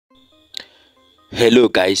Hello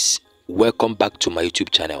guys, welcome back to my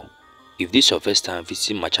YouTube channel. If this is your first time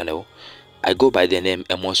visiting my channel, I go by the name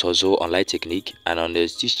Amos Ozo Online Technique, and on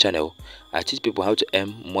this channel I teach people how to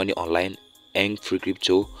earn money online, earn free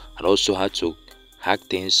crypto, and also how to hack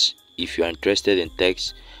things. If you are interested in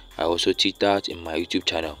techs, I also teach that in my YouTube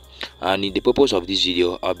channel. And in the purpose of this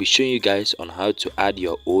video, I'll be showing you guys on how to add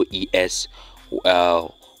your OEX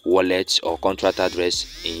wallet or contract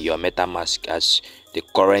address in your Metamask as the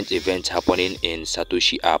current event happening in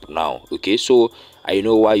Satoshi app now. Okay, so I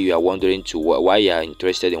know why you are wondering why you are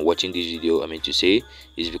interested in watching this video. I mean to say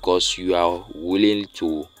is because you are willing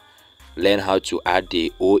to learn how to add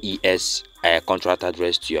the OEX contract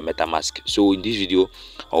address to your Metamask. So in this video,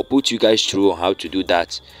 I'll put you guys through how to do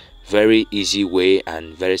that. Very easy way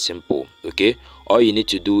and very simple. Okay, all you need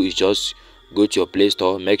to do is just go to your Play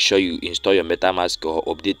Store, make sure you install your Metamask or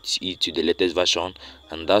update it to the latest version,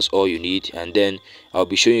 and that's all you need. And then I'll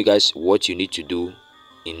be showing you guys what you need to do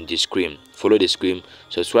in the screen. Follow the screen,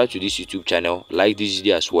 subscribe to this YouTube channel, like this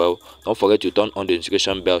video as well. Don't forget to turn on the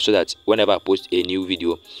notification bell so that whenever I post a new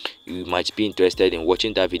video, you might be interested in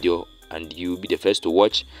watching that video and you'll be the first to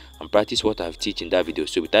watch and practice what I've teach in that video.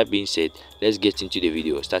 So with that being said, let's get into the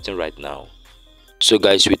video starting right now. So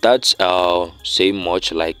guys, without saying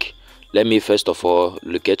much, let me first of all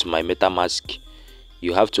locate my Metamask.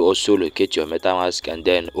 You have to also locate your Metamask and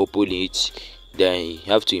then open it. Then you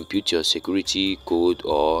have to input your security code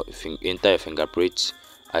or enter your fingerprint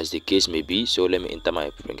as the case may be. So let me enter my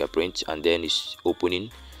fingerprint and then it's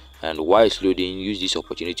opening. And while it's loading, use this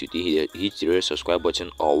opportunity to hit the red subscribe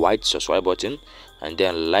button or white subscribe button, and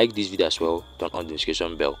then like this video as well, turn on the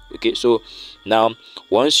notification bell. Okay, so now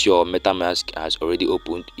once your Metamask has already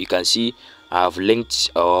opened, you can see I've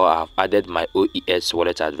linked or I've added my OEX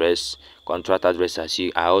wallet address, contract address. I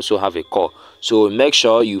see I also have a core. So make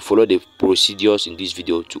sure you follow the procedures in this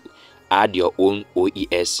video to add your own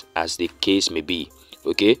OEX as the case may be.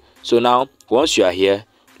 Okay, so now once you are here,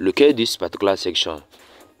 look at this particular section,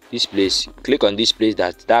 this place, click on this place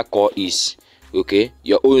that core is. Okay,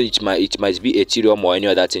 your own, it might be Ethereum or any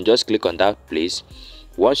other thing. Just click on that place.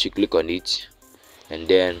 Once you click on it, and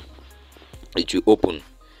then it will open,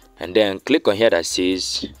 and then click on here that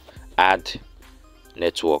says add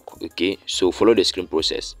network. Okay, so follow the screen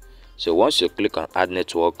process. So once you click on add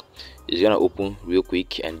network, it's gonna open real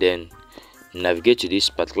quick, and then navigate to this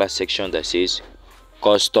particular section that says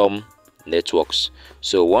custom networks.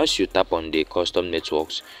 So once you tap on the custom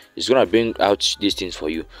networks, it's gonna bring out these things for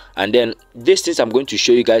you, and then these things I'm going to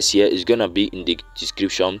show you guys here is gonna be in the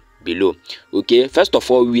description below. Okay, first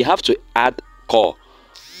of all, we have to add core.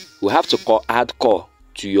 We have to add core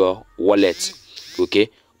to your wallet. Okay,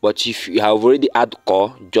 but if you have already add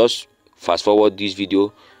core, just fast forward this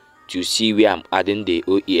video to see where I'm adding the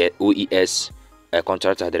OEX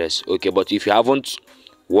contract address. Okay, but if you haven't,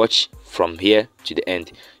 watch from here to the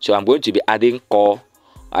end. So I'm going to be adding core.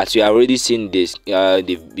 As you already seen this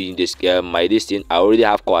my thing, I already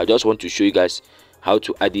have core. I just want to show you guys how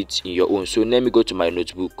to add it in your own. So let me go to my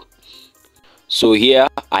notebook. So here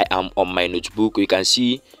I am on my notebook. You can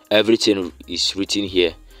see everything is written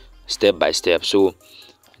here step by step. So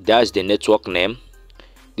that's the network name.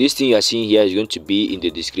 This thing you are seeing here is going to be in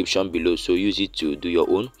the description below, so use it to do your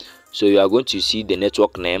own. So you are going to see the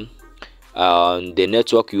network name, the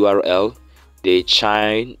network URL, the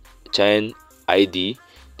chain ID,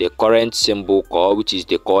 the current symbol core, which is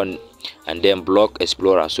the core, and then block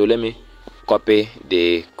explorer. So let me copy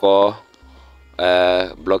the core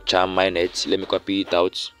blockchain mainnet. Let me copy it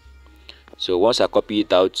out. So once I copy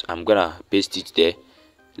it out, I'm gonna paste it there.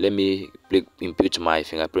 Let me input my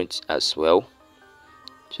fingerprint as well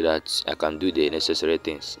so that I can do the necessary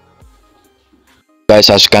things. Guys,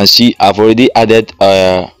 as you can see, I've already added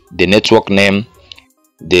the network name,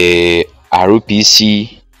 the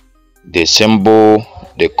RPC, the symbol,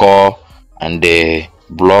 the core, and the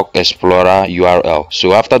block explorer URL.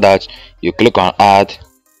 So after that, you click on add,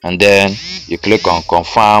 and then you click on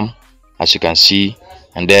confirm, as you can see,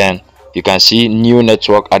 and then you can see new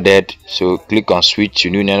network added. So click on switch to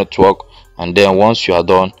new network, and then once you are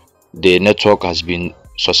done, the network has been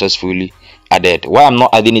successfully added. Why I'm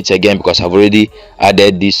not adding it again, because I've already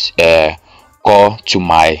added this core to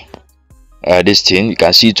my this thing. You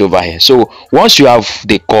can see it over here. So once you have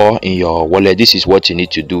the core in your wallet, this is what you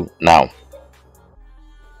need to do now.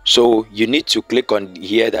 So you need to click on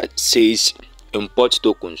here that says import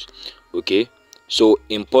tokens. Okay, so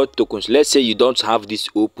import tokens. Let's say you don't have this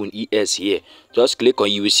open ES here, just click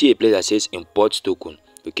on, you will see a place that says import token.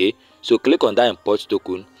 Okay, so click on that import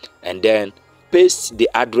token and then paste the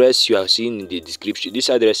address you are seeing in the description. This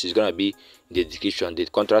address is going to be the description, the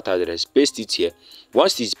contract address, paste it here.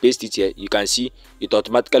 Once it's pasted here, you can see it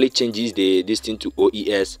automatically changes this thing to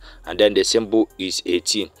OEX, and then the symbol is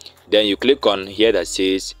 18. Then you click on here that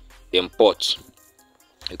says import.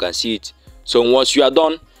 You can see it. So once you are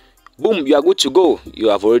done, boom, you are good to go. You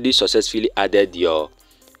have already successfully added your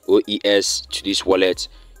OEX to this wallet.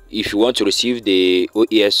 If you want to receive the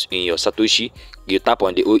OEX in your Satoshi, you tap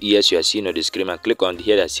on the OEX you are seeing on the screen and click on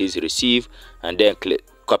here that says receive, and then click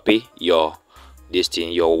copy your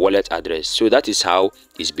wallet address. So that is how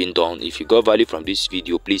it's been done. If you got value from this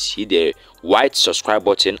video, please hit the white subscribe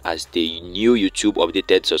button, as the new YouTube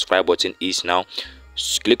updated subscribe button is now.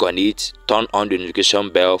 Just click on it, turn on the notification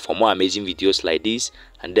bell for more amazing videos like this,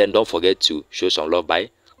 and then don't forget to show some love by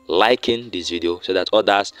liking this video so that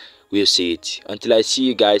others will see it. Until I see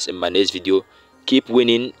you guys in my next video, keep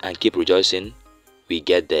winning and keep rejoicing. We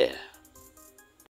get there.